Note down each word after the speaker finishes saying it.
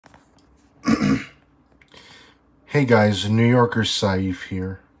Hey guys, New Yorker Saif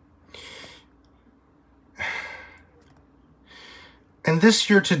here. And this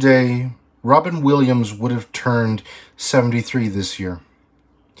year today, Robin Williams would have turned 73 this year.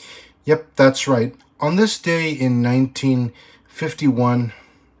 Yep, that's right. On this day in 1951,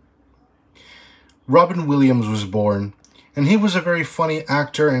 Robin Williams was born, and he was a very funny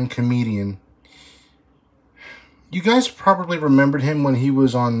actor and comedian. You guys probably remembered him when he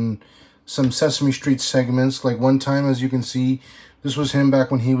was on some Sesame Street segments. Like one time, as you can see, this was him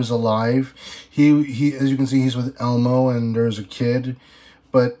back when he was alive. He as you can see, he's with Elmo and there's a kid.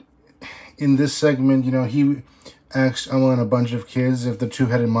 But in this segment, you know, he asked Elmo and a bunch of kids if the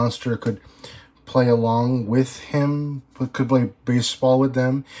two-headed monster could play along with him, could play baseball with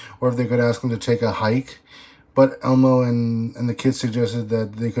them, or if they could ask him to take a hike. But Elmo and the kids suggested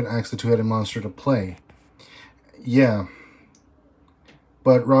that they could ask the two-headed monster to play. Yeah.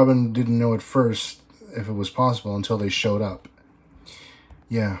 But Robin didn't know at first if it was possible until they showed up.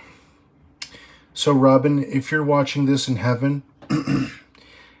 Yeah. So Robin, if you're watching this in heaven,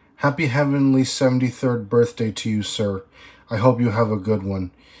 happy heavenly 73rd birthday to you, sir. I hope you have a good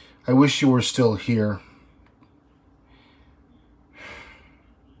one. I wish you were still here.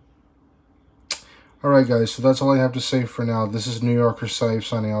 Alright guys, so that's all I have to say for now. This is New Yorker Saif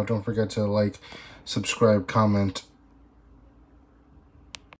signing out. Don't forget to like, subscribe, comment,